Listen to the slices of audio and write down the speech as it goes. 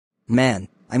Man,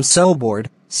 I'm so bored.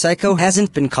 Psycho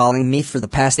hasn't been calling me for the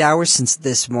past hour since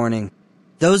this morning.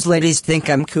 Those ladies think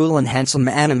I'm cool and handsome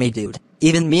anime dude.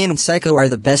 Even me and Psycho are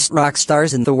the best rock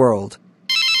stars in the world.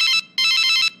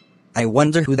 I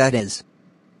wonder who that is.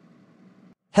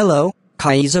 Hello,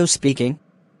 Kaizo speaking.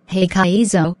 Hey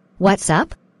Kaizo, what's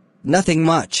up? Nothing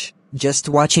much. Just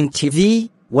watching TV.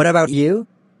 What about you?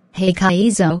 Hey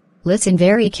Kaizo, listen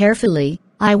very carefully.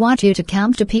 I want you to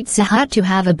come to Pizza Hut to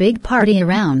have a big party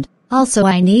around. Also,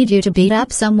 I need you to beat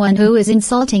up someone who is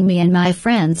insulting me and my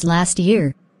friends last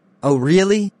year. Oh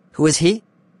really? Who is he?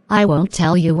 I won't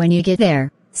tell you when you get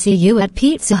there. See you at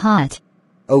Pizza Hut.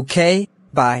 Okay,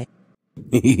 bye.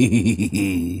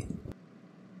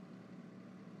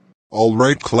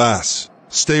 Alright class,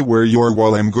 stay where you are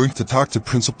while I'm going to talk to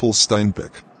Principal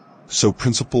Steinbeck. So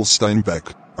Principal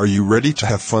Steinbeck, are you ready to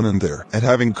have fun in there and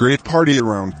having great party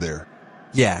around there?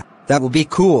 Yeah, that will be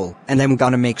cool, and I'm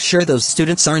gonna make sure those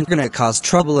students aren't gonna cause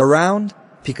trouble around,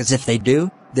 because if they do,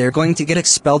 they're going to get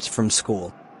expelled from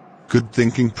school. Good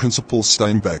thinking, Principal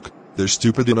Steinbeck. They're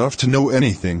stupid enough to know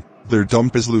anything, they're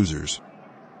dumb as losers.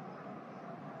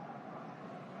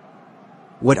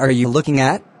 What are you looking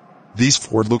at? These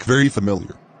four look very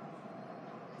familiar.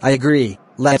 I agree.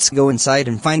 Let's go inside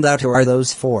and find out who are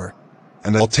those four.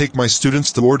 And I'll take my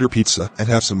students to order pizza and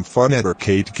have some fun at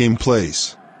arcade game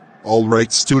place.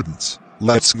 Alright students,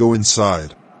 let's go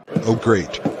inside. Oh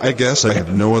great, I guess I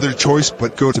have no other choice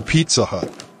but go to Pizza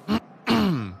Hut.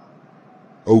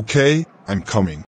 Okay, I'm coming.